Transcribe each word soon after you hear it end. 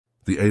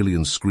The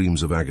aliens'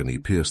 screams of agony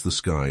pierced the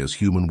sky as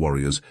human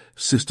warriors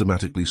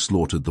systematically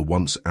slaughtered the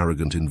once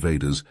arrogant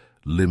invaders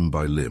limb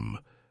by limb.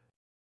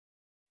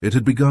 It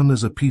had begun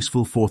as a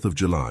peaceful 4th of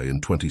July in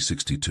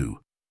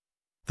 2062.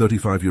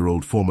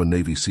 35-year-old former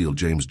Navy SEAL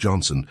James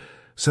Johnson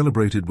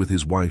celebrated with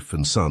his wife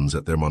and sons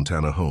at their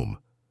Montana home.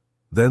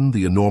 Then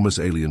the enormous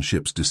alien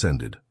ships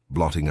descended,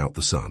 blotting out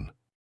the sun.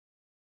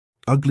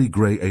 Ugly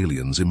gray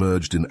aliens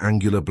emerged in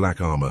angular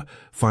black armor,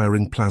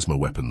 firing plasma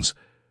weapons.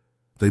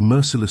 They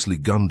mercilessly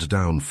gunned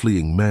down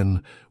fleeing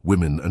men,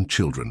 women, and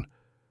children.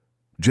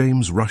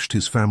 James rushed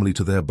his family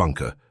to their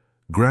bunker,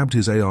 grabbed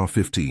his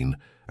AR-15,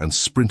 and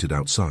sprinted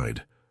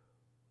outside.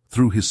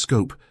 Through his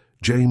scope,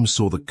 James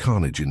saw the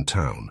carnage in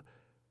town.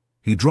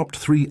 He dropped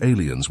 3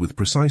 aliens with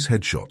precise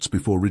headshots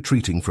before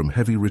retreating from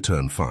heavy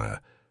return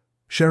fire.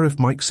 Sheriff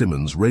Mike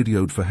Simmons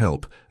radioed for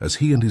help as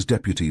he and his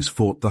deputies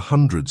fought the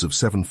hundreds of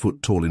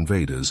 7-foot-tall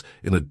invaders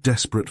in a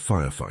desperate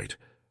firefight.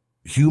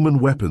 Human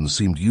weapons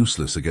seemed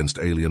useless against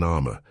alien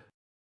armor.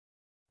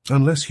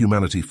 Unless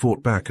humanity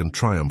fought back and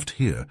triumphed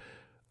here,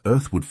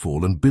 Earth would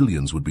fall and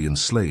billions would be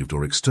enslaved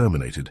or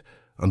exterminated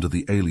under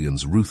the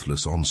aliens'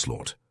 ruthless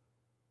onslaught.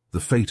 The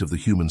fate of the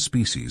human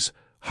species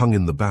hung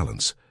in the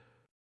balance.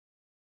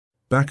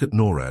 Back at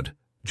NORAD,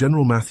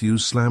 General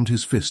Matthews slammed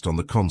his fist on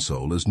the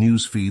console as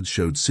news feeds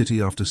showed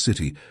city after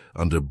city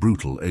under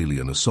brutal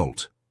alien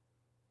assault.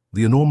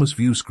 The enormous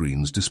view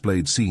screens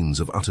displayed scenes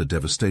of utter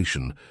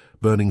devastation,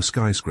 burning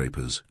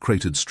skyscrapers,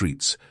 cratered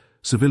streets,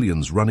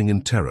 civilians running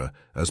in terror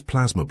as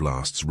plasma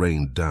blasts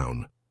rained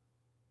down.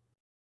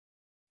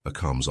 A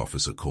comms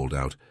officer called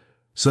out,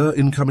 "Sir,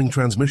 incoming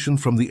transmission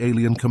from the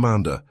alien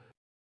commander."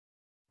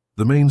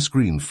 The main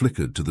screen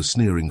flickered to the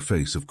sneering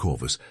face of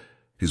Corvus.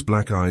 His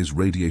black eyes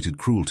radiated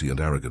cruelty and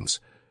arrogance.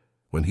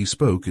 When he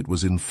spoke, it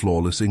was in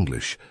flawless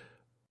English.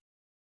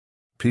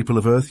 "People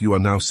of Earth, you are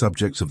now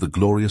subjects of the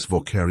glorious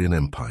Vorkarian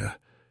Empire.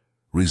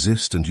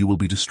 Resist and you will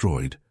be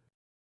destroyed."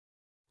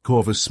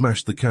 Corvus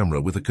smashed the camera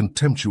with a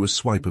contemptuous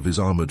swipe of his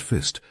armored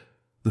fist.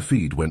 The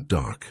feed went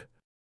dark.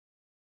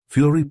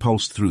 Fury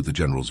pulsed through the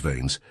general's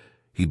veins.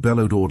 He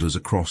bellowed orders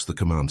across the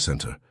command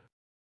center.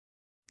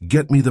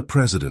 "Get me the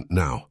president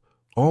now.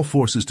 All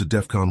forces to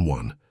DEFCON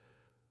 1.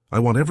 I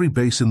want every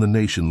base in the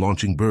nation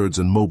launching birds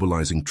and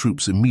mobilizing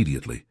troops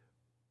immediately.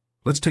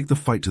 Let's take the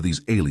fight to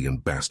these alien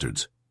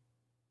bastards."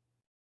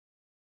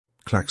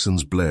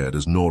 Klaxons blared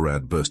as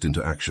NORAD burst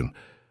into action.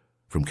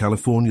 From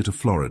California to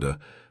Florida,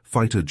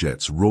 fighter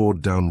jets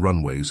roared down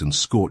runways and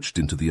scorched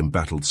into the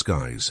embattled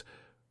skies.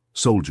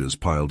 Soldiers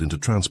piled into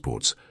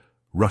transports,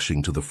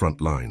 rushing to the front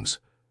lines.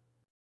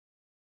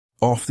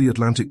 Off the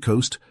Atlantic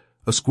coast,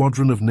 a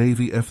squadron of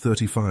Navy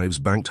F-35s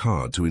banked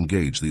hard to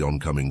engage the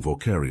oncoming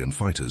Vorkarian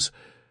fighters.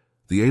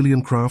 The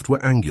alien craft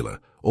were angular,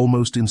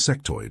 almost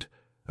insectoid,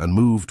 and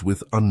moved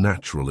with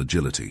unnatural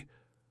agility.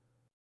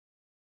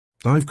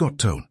 "I've got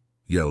tone,"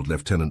 yelled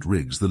Lieutenant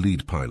Riggs, the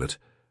lead pilot.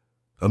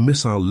 A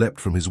missile leapt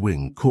from his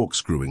wing,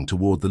 corkscrewing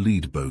toward the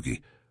lead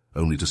bogey,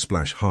 only to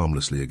splash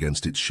harmlessly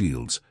against its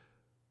shields.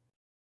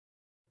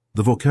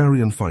 The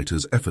Vorkarian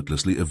fighters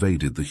effortlessly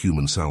evaded the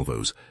human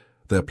salvos.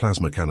 Their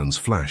plasma cannons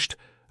flashed,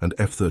 and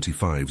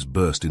F-35s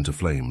burst into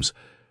flames.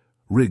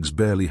 Riggs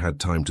barely had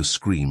time to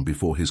scream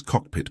before his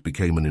cockpit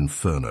became an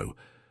inferno.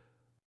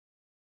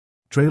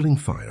 Trailing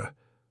fire,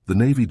 the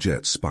Navy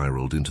jets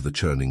spiraled into the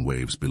churning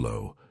waves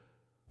below.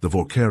 The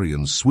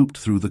Vorkarians swooped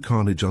through the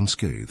carnage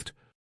unscathed.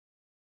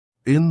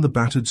 In the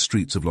battered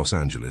streets of Los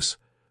Angeles,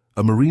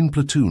 a Marine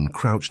platoon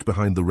crouched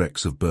behind the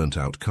wrecks of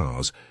burnt-out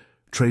cars,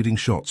 trading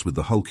shots with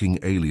the hulking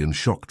alien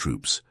shock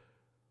troops.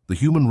 The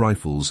human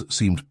rifles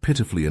seemed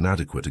pitifully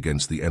inadequate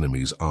against the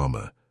enemy's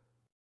armor.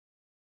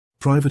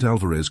 Private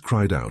Alvarez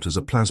cried out as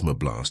a plasma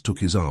blast took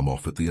his arm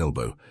off at the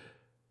elbow.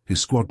 His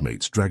squad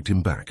mates dragged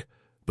him back,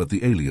 but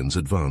the aliens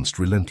advanced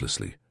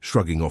relentlessly,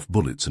 shrugging off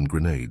bullets and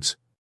grenades.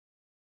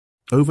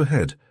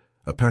 Overhead,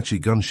 Apache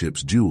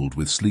gunships dueled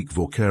with sleek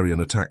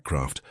Vorkarian attack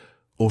craft,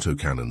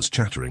 autocannons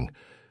chattering.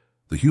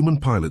 The human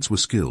pilots were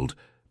skilled,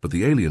 but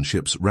the alien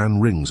ships ran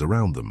rings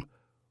around them.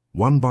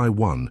 One by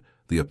one,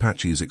 the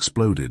Apaches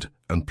exploded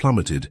and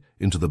plummeted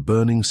into the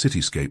burning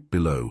cityscape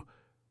below.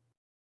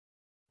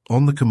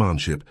 On the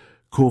command ship,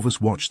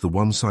 Corvus watched the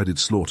one-sided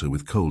slaughter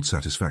with cold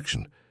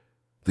satisfaction.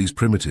 These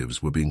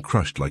primitives were being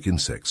crushed like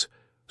insects.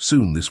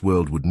 Soon this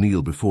world would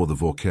kneel before the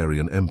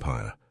Vorkarian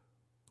Empire.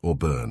 Or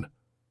burn.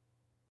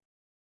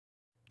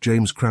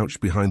 James crouched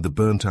behind the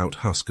burnt-out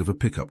husk of a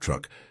pickup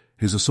truck,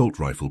 his assault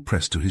rifle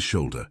pressed to his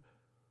shoulder.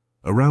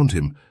 Around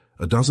him,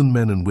 a dozen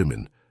men and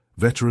women,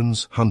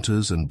 veterans,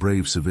 hunters, and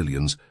brave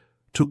civilians,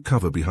 took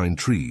cover behind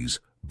trees,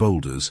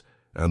 boulders,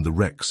 and the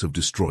wrecks of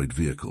destroyed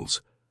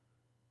vehicles.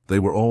 They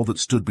were all that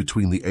stood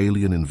between the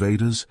alien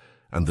invaders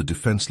and the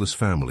defenseless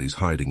families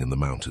hiding in the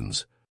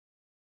mountains.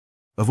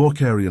 A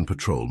Vorkarian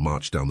patrol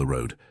marched down the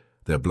road,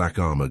 their black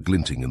armor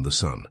glinting in the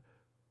sun.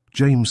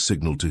 James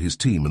signaled to his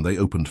team and they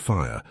opened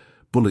fire,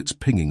 bullets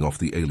pinging off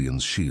the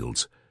aliens'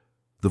 shields.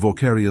 The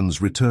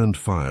Vorkarians returned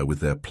fire with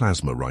their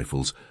plasma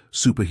rifles,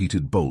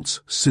 superheated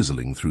bolts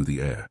sizzling through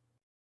the air.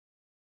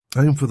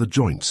 "Aim for the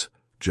joints,"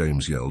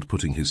 James yelled,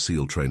 putting his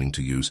SEAL training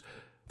to use.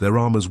 "Their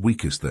armor's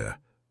weakest there."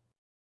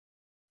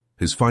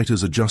 His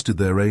fighters adjusted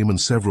their aim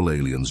and several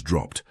aliens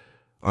dropped,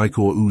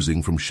 ichor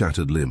oozing from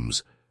shattered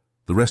limbs.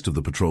 The rest of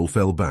the patrol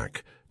fell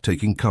back,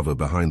 taking cover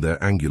behind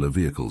their angular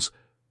vehicles.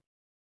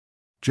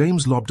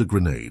 James lobbed a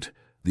grenade,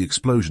 the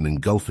explosion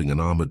engulfing an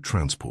armored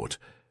transport.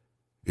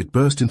 It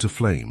burst into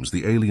flames,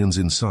 the aliens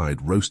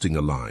inside roasting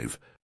alive.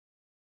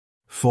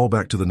 "Fall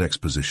back to the next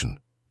position,"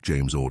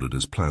 James ordered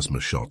as plasma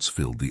shots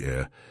filled the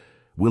air.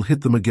 "We'll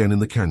hit them again in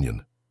the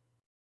canyon."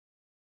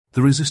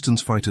 The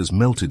resistance fighters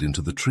melted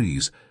into the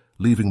trees,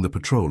 leaving the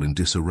patrol in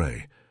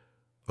disarray.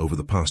 Over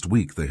the past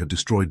week, they had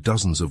destroyed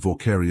dozens of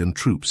Vorkarian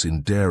troops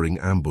in daring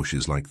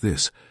ambushes like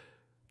this.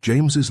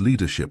 James's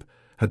leadership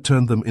had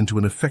turned them into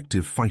an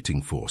effective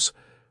fighting force,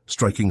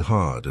 striking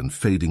hard and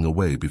fading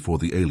away before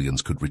the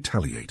aliens could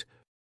retaliate.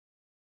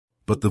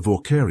 But the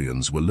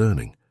Vorkarians were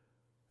learning.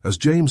 As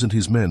James and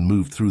his men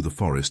moved through the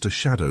forest, a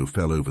shadow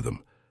fell over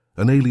them.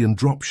 An alien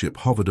dropship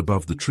hovered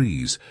above the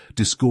trees,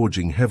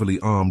 disgorging heavily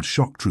armed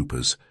shock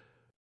troopers.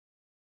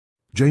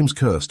 James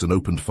cursed and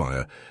opened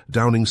fire,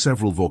 downing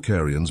several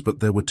Vorkarians, but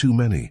there were too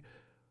many.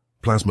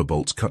 Plasma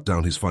bolts cut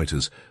down his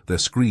fighters, their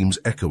screams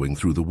echoing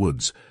through the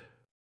woods.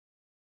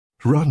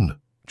 "Run!"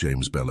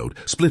 James bellowed.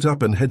 "Split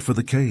up and head for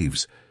the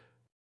caves."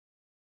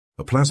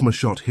 A plasma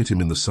shot hit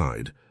him in the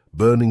side,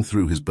 burning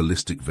through his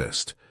ballistic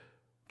vest.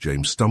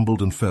 James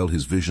stumbled and fell,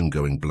 his vision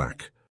going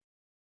black.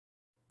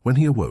 When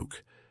he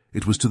awoke,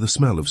 it was to the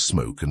smell of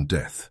smoke and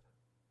death.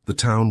 The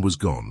town was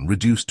gone,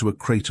 reduced to a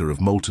crater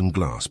of molten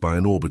glass by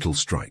an orbital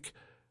strike.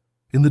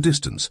 In the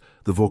distance,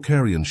 the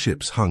Vorkarian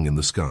ships hung in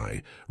the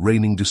sky,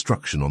 raining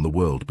destruction on the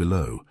world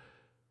below.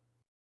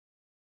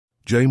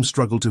 James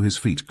struggled to his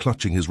feet,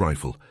 clutching his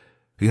rifle.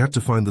 He had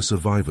to find the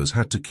survivors,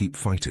 had to keep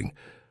fighting.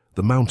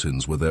 The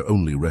mountains were their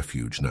only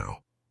refuge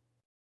now.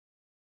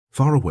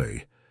 Far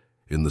away,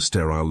 in the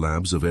sterile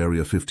labs of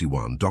Area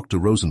 51, Dr.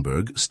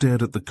 Rosenberg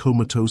stared at the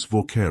comatose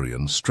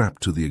Vorkarian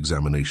strapped to the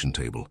examination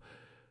table.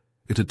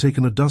 It had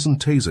taken a dozen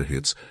taser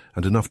hits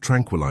and enough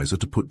tranquilizer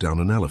to put down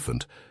an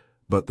elephant,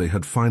 but they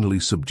had finally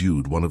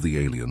subdued one of the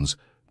aliens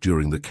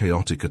during the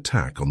chaotic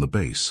attack on the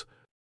base.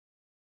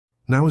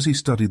 Now, as he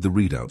studied the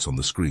readouts on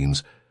the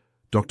screens,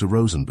 Dr.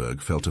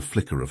 Rosenberg felt a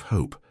flicker of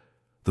hope.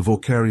 The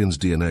Vorkarian's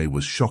DNA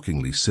was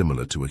shockingly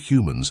similar to a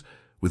human's,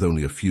 with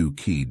only a few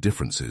key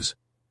differences.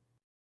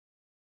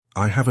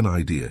 "I have an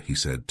idea," he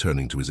said,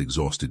 turning to his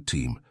exhausted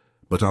team,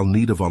 "but I'll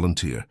need a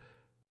volunteer."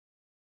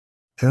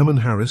 Airman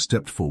Harris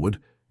stepped forward,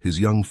 his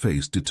young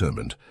face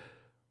determined.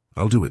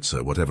 "I'll do it,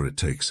 sir, whatever it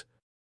takes."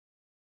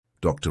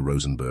 Dr.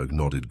 Rosenberg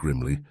nodded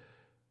grimly.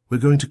 "We're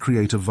going to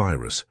create a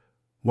virus,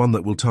 one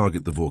that will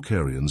target the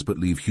Vorkarians but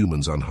leave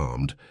humans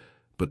unharmed.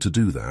 But to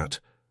do that,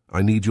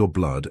 I need your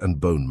blood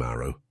and bone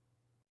marrow."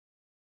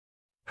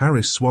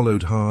 Harris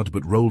swallowed hard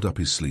but rolled up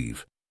his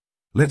sleeve.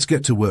 "Let's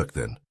get to work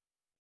then."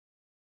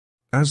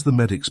 As the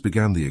medics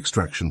began the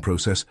extraction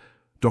process,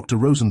 Dr.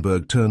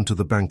 Rosenberg turned to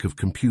the bank of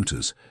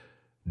computers.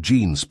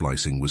 Gene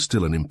splicing was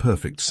still an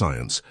imperfect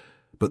science,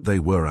 but they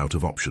were out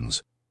of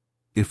options.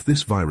 If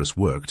this virus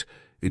worked,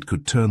 it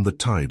could turn the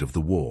tide of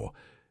the war.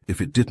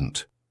 If it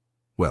didn't,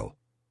 well,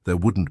 there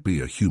wouldn't be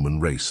a human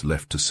race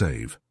left to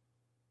save.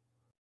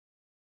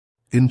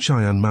 In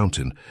Cheyenne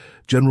Mountain,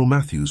 General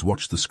Matthews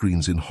watched the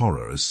screens in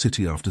horror as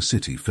city after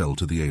city fell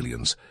to the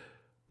aliens.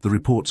 The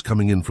reports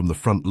coming in from the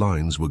front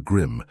lines were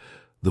grim.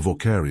 The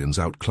Vorkarians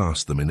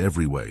outclassed them in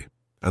every way,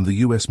 and the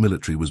U.S.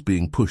 military was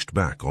being pushed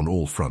back on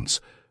all fronts.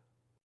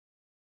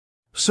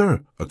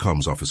 "Sir," a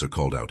comms officer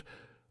called out,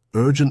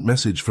 "urgent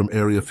message from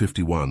Area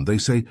 51. They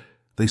say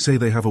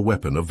they have a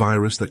weapon, a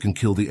virus that can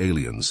kill the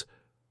aliens."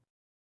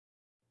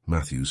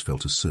 Matthews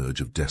felt a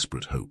surge of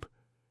desperate hope.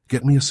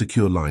 "Get me a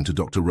secure line to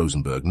Dr.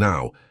 Rosenberg,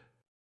 now."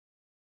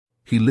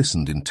 He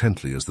listened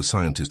intently as the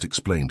scientist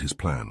explained his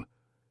plan.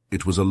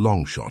 It was a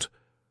long shot,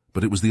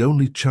 but it was the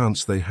only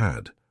chance they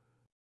had.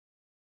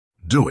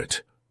 "Do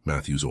it,"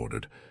 Matthews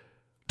ordered.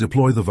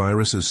 "Deploy the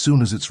virus as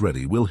soon as it's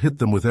ready. We'll hit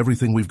them with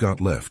everything we've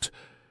got left."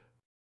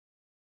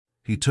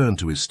 He turned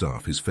to his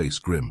staff, his face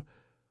grim.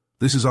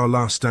 "This is our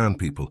last stand,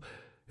 people.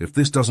 If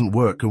this doesn't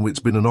work, it's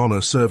been an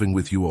honor serving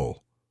with you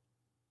all."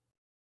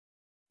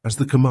 As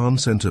the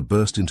command center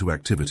burst into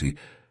activity,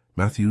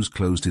 Matthews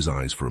closed his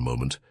eyes for a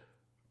moment,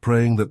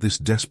 praying that this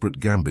desperate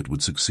gambit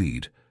would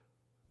succeed.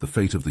 The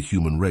fate of the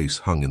human race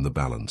hung in the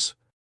balance.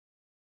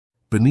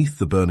 Beneath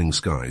the burning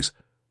skies,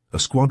 a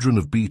squadron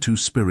of B-2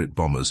 Spirit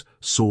bombers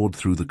soared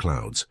through the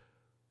clouds,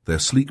 their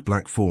sleek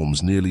black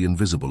forms nearly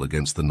invisible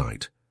against the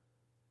night.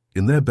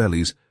 In their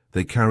bellies,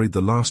 they carried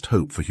the last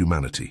hope for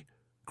humanity,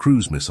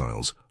 cruise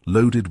missiles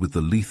loaded with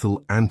the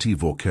lethal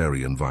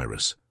anti-Vorkarian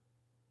virus.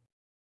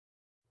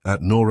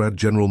 At NORAD,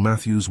 General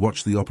Matthews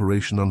watched the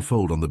operation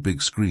unfold on the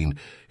big screen,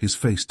 his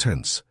face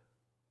tense.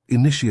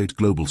 "Initiate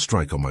global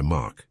strike on my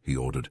mark," he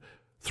ordered.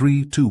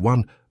 3, 2,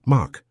 1,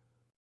 mark.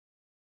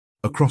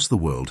 Across the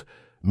world,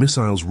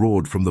 missiles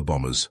roared from the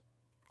bombers,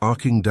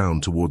 arcing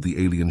down toward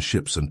the alien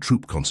ships and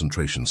troop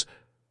concentrations.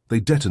 They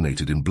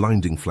detonated in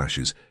blinding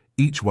flashes,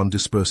 each one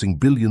dispersing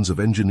billions of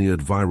engineered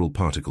viral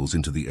particles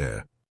into the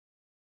air.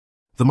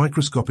 The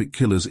microscopic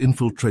killers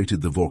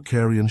infiltrated the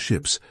Vorkarian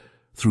ships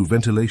through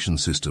ventilation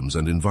systems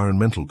and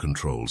environmental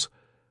controls,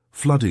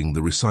 flooding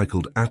the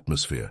recycled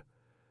atmosphere.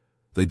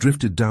 They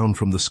drifted down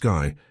from the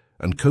sky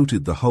and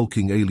coated the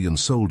hulking alien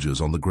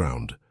soldiers on the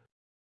ground.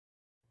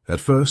 At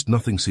first,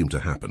 nothing seemed to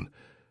happen.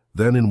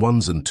 Then, in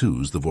ones and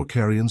twos, the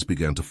Vorkarians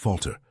began to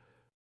falter.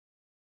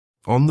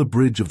 On the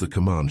bridge of the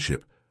command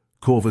ship,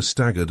 Corvus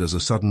staggered as a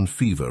sudden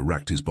fever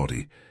racked his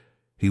body.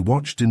 He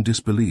watched in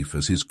disbelief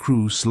as his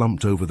crew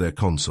slumped over their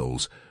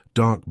consoles,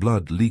 dark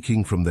blood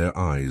leaking from their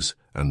eyes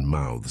and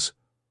mouths.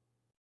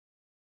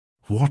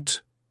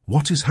 What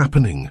is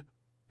happening?"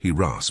 he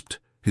rasped,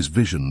 his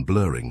vision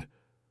blurring.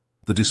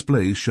 The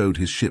display showed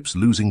his ships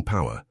losing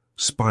power,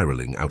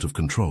 spiraling out of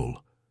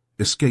control.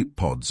 Escape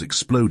pods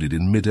exploded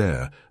in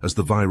mid-air as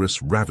the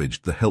virus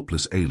ravaged the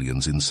helpless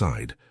aliens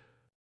inside.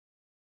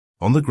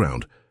 On the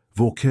ground,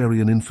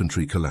 Vorkarian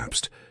infantry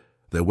collapsed,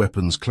 their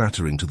weapons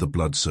clattering to the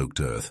blood-soaked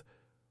earth.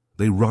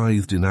 They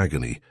writhed in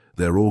agony,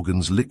 their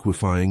organs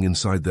liquefying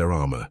inside their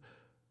armor.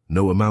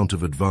 No amount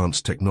of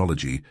advanced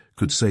technology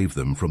could save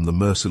them from the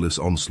merciless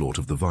onslaught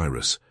of the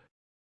virus.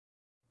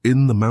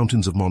 In the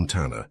mountains of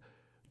Montana,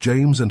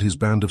 James and his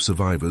band of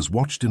survivors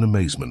watched in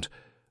amazement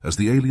as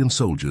the alien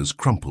soldiers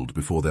crumpled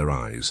before their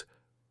eyes.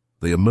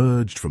 They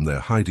emerged from their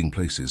hiding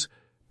places,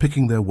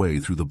 picking their way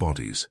through the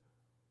bodies.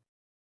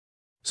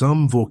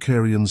 Some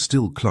Vorkarians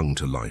still clung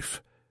to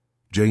life.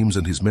 James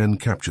and his men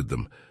captured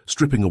them,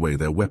 stripping away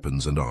their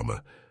weapons and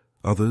armor.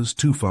 Others,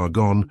 too far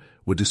gone,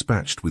 were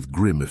dispatched with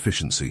grim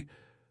efficiency.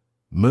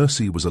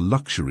 Mercy was a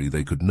luxury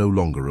they could no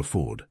longer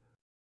afford.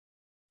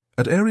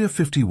 At Area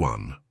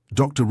 51,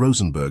 Dr.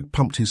 Rosenberg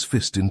pumped his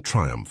fist in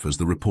triumph as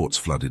the reports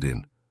flooded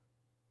in.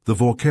 The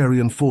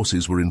Vorkarian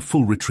forces were in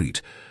full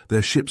retreat,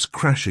 their ships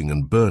crashing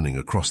and burning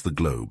across the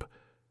globe.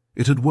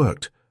 It had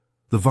worked.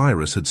 The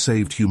virus had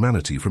saved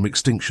humanity from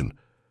extinction.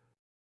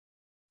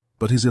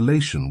 But his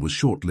elation was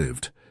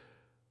short-lived.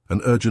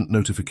 An urgent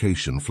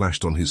notification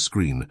flashed on his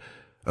screen,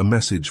 a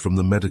message from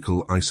the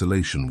medical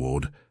isolation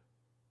ward.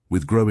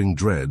 With growing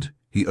dread,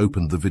 he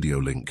opened the video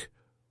link.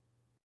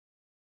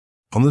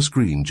 On the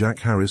screen, Jack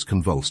Harris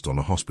convulsed on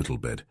a hospital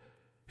bed,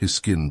 his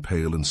skin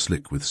pale and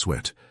slick with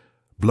sweat.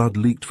 Blood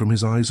leaked from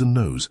his eyes and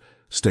nose,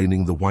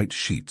 staining the white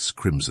sheets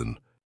crimson.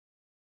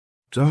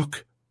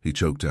 "Doc," he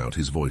choked out,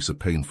 his voice a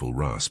painful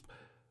rasp.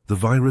 "The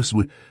virus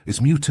is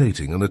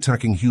mutating and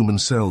attacking human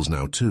cells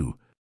now, too."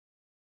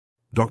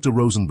 Dr.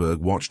 Rosenberg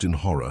watched in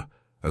horror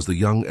as the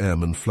young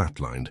airman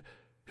flatlined,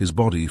 his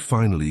body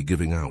finally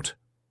giving out.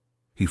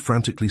 He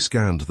frantically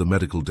scanned the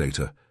medical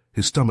data,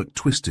 his stomach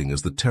twisting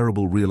as the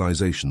terrible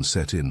realization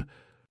set in.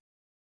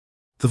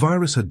 The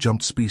virus had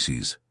jumped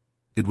species.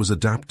 It was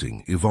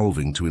adapting,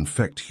 evolving to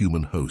infect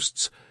human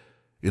hosts.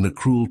 In a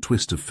cruel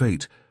twist of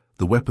fate,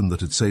 the weapon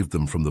that had saved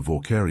them from the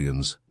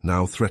Vorkarians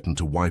now threatened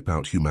to wipe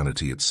out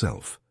humanity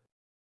itself.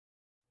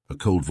 A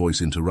cold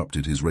voice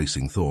interrupted his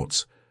racing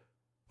thoughts.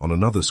 On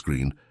another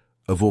screen,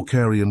 a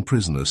Vorkarian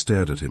prisoner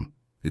stared at him,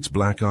 its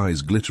black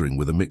eyes glittering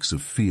with a mix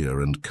of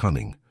fear and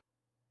cunning.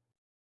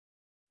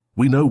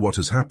 "We know what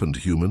has happened,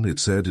 human," it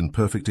said in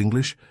perfect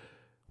English.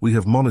 "We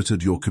have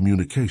monitored your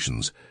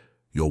communications.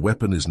 Your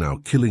weapon is now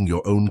killing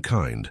your own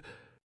kind."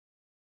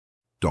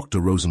 Dr.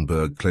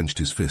 Rosenberg clenched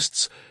his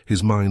fists,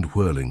 his mind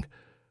whirling.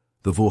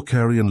 The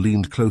Vorkarian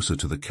leaned closer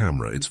to the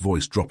camera, its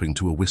voice dropping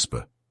to a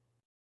whisper.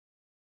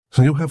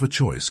 "You have a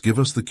choice. Give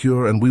us the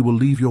cure and we will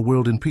leave your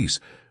world in peace.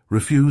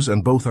 Refuse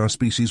and both our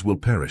species will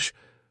perish.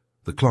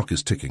 The clock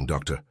is ticking,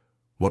 Doctor.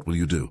 What will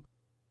you do?"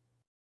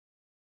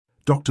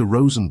 Dr.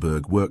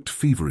 Rosenberg worked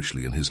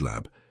feverishly in his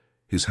lab,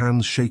 his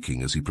hands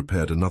shaking as he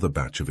prepared another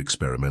batch of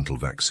experimental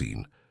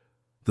vaccine.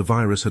 The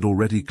virus had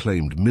already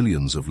claimed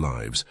millions of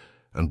lives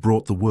and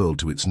brought the world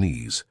to its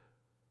knees.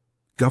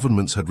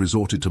 Governments had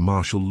resorted to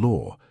martial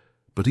law,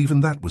 but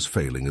even that was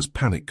failing as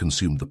panic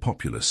consumed the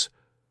populace.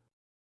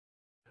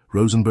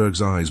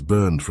 Rosenberg's eyes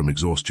burned from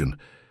exhaustion.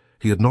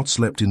 He had not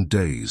slept in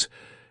days.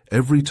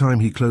 Every time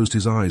he closed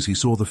his eyes, he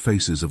saw the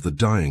faces of the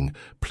dying,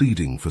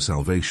 pleading for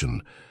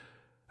salvation.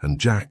 And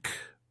Jack,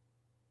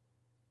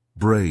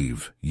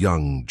 brave,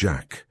 young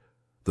Jack,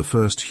 the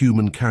first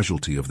human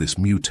casualty of this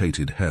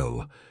mutated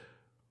hell.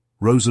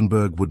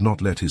 Rosenberg would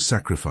not let his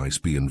sacrifice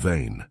be in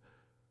vain.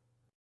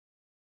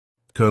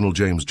 Colonel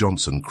James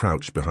Johnson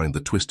crouched behind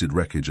the twisted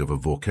wreckage of a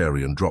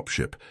Vorkarian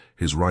dropship,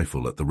 his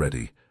rifle at the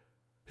ready.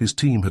 His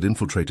team had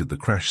infiltrated the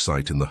crash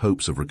site in the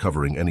hopes of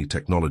recovering any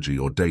technology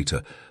or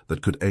data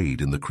that could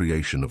aid in the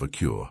creation of a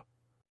cure.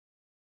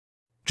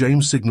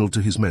 James signaled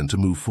to his men to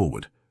move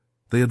forward.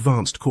 They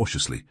advanced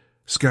cautiously,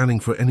 scanning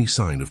for any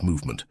sign of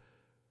movement.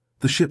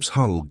 The ship's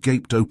hull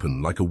gaped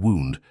open like a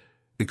wound,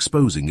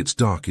 exposing its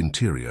dark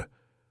interior.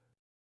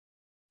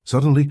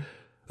 Suddenly,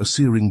 a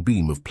searing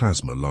beam of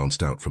plasma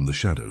lanced out from the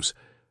shadows,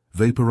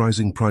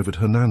 vaporizing Private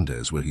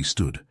Hernandez where he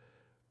stood.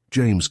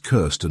 James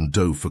cursed and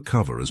dove for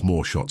cover as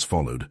more shots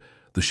followed,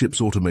 the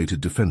ship's automated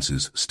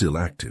defenses still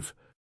active.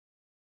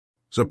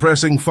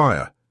 "Suppressing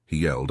fire!" he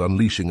yelled,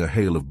 unleashing a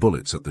hail of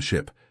bullets at the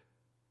ship.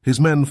 His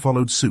men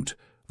followed suit,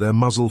 their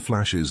muzzle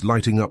flashes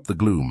lighting up the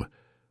gloom.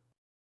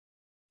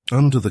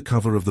 Under the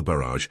cover of the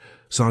barrage,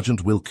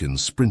 Sergeant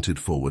Wilkins sprinted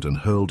forward and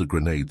hurled a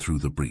grenade through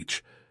the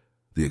breach.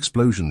 The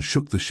explosion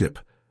shook the ship,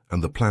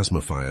 and the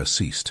plasma fire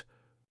ceased.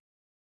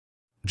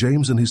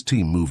 James and his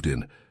team moved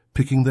in,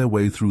 picking their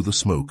way through the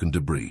smoke and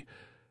debris.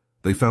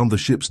 They found the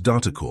ship's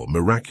data core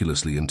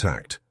miraculously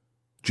intact.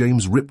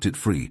 James ripped it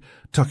free,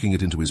 tucking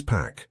it into his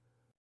pack.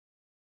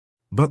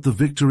 But the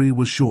victory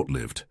was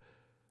short-lived.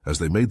 As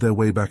they made their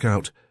way back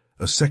out,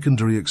 a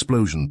secondary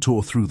explosion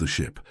tore through the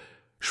ship.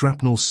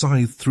 Shrapnel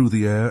scythed through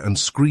the air, and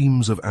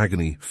screams of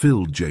agony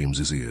filled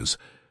James's ears.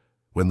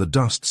 When the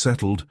dust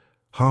settled,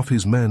 half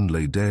his men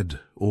lay dead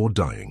or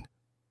dying.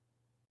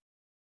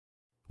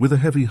 With a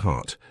heavy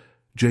heart,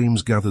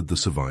 James gathered the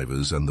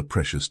survivors and the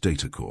precious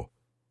data core.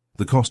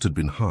 The cost had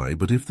been high,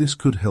 but if this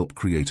could help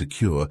create a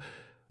cure,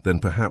 then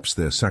perhaps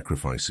their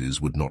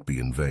sacrifices would not be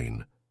in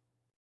vain.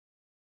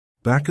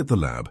 Back at the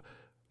lab,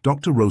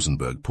 Dr.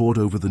 Rosenberg pored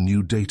over the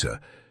new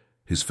data,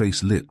 his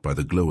face lit by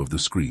the glow of the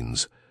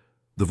screens.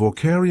 The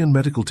Vorkarian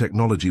medical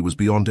technology was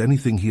beyond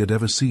anything he had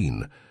ever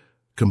seen.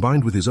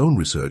 Combined with his own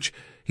research,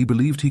 he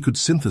believed he could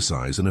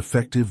synthesize an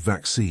effective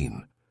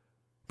vaccine.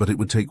 But it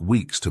would take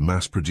weeks to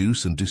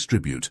mass-produce and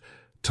distribute,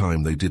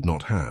 time they did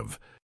not have.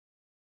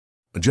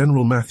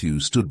 General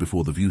Matthews stood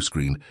before the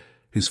viewscreen,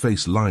 his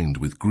face lined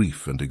with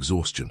grief and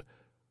exhaustion.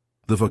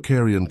 The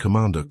Vorkarian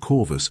commander,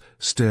 Corvus,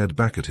 stared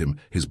back at him,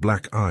 his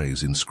black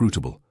eyes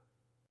inscrutable.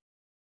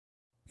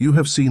 "You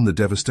have seen the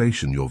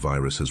devastation your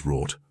virus has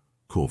wrought,"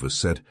 Corvus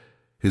said,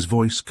 his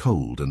voice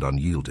cold and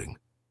unyielding.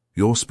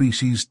 "Your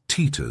species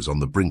teeters on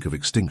the brink of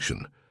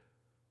extinction.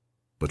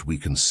 But we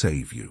can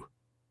save you."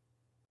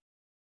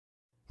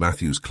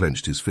 Matthews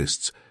clenched his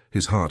fists,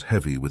 his heart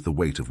heavy with the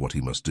weight of what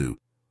he must do.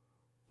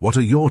 "What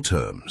are your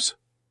terms?"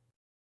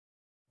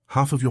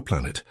 "Half of your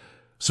planet.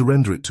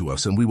 Surrender it to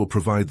us and we will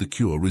provide the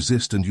cure.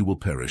 Resist and you will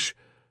perish."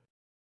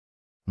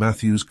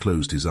 Matthews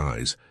closed his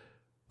eyes.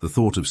 The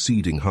thought of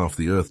ceding half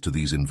the Earth to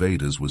these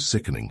invaders was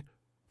sickening.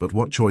 But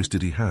what choice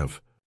did he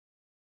have?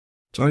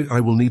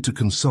 I will need to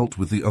consult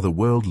with the other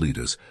world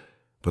leaders,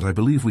 but I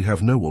believe we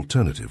have no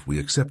alternative. We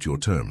accept your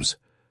terms."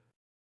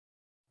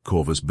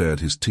 Corvus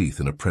bared his teeth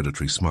in a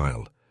predatory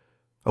smile.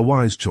 "A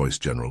wise choice,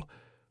 General.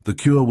 The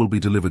cure will be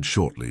delivered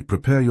shortly.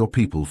 Prepare your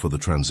people for the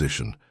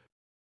transition."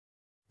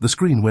 The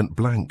screen went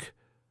blank.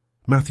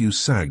 Matthews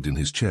sagged in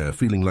his chair,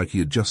 feeling like he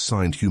had just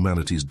signed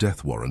humanity's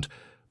death warrant,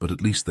 but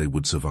at least they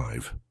would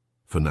survive.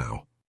 For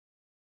now.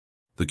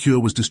 The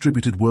cure was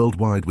distributed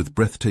worldwide with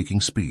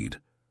breathtaking speed.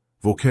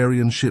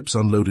 Vorkarian ships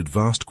unloaded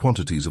vast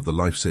quantities of the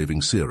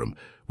life-saving serum,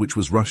 which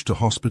was rushed to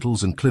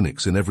hospitals and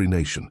clinics in every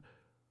nation.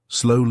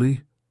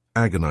 Slowly,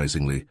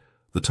 agonizingly,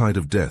 the tide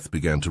of death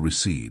began to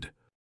recede.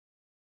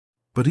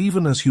 But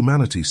even as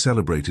humanity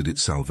celebrated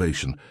its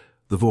salvation,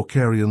 the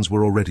Vorkarians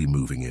were already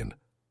moving in.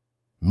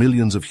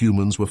 Millions of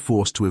humans were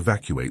forced to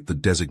evacuate the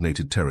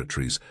designated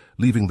territories,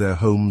 leaving their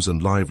homes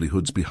and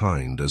livelihoods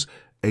behind as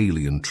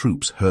alien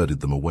troops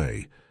herded them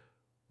away.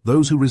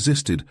 Those who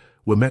resisted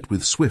were met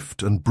with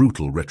swift and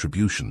brutal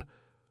retribution.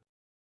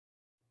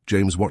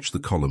 James watched the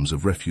columns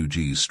of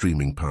refugees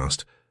streaming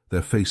past,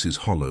 their faces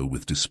hollow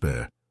with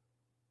despair.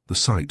 The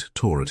sight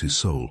tore at his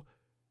soul.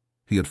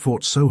 He had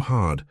fought so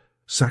hard,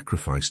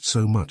 sacrificed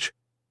so much.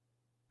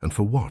 And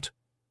for what?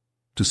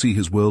 To see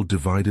his world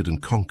divided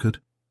and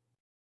conquered?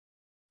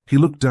 He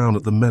looked down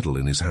at the medal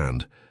in his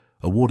hand,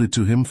 awarded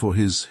to him for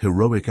his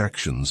heroic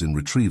actions in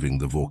retrieving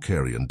the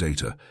Vorkarian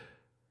data.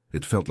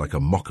 It felt like a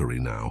mockery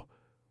now.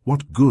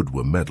 What good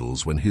were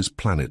medals when his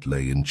planet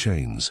lay in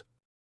chains?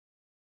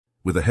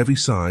 With a heavy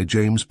sigh,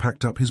 James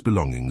packed up his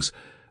belongings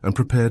and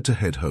prepared to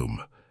head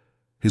home.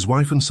 His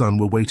wife and son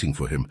were waiting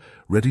for him,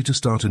 ready to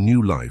start a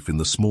new life in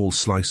the small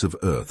slice of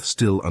Earth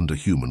still under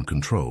human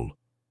control.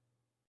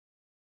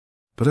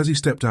 But as he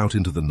stepped out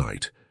into the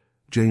night,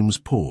 James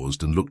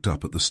paused and looked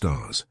up at the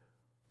stars.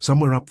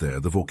 Somewhere up there,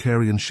 the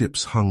Vorkarian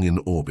ships hung in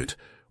orbit,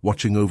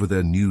 watching over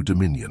their new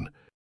dominion.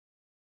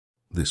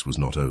 This was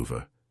not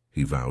over,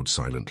 he vowed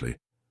silently.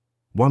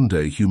 One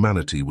day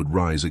humanity would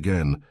rise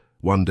again.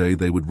 One day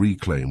they would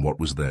reclaim what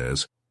was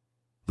theirs.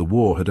 The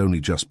war had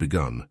only just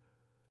begun.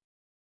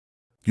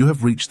 You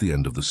have reached the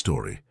end of the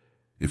story.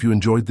 If you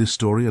enjoyed this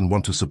story and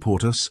want to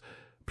support us,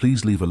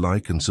 please leave a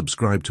like and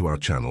subscribe to our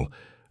channel,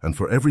 and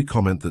for every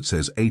comment that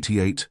says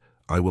 88,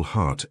 I will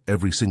heart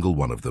every single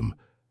one of them.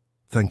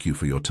 Thank you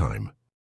for your time.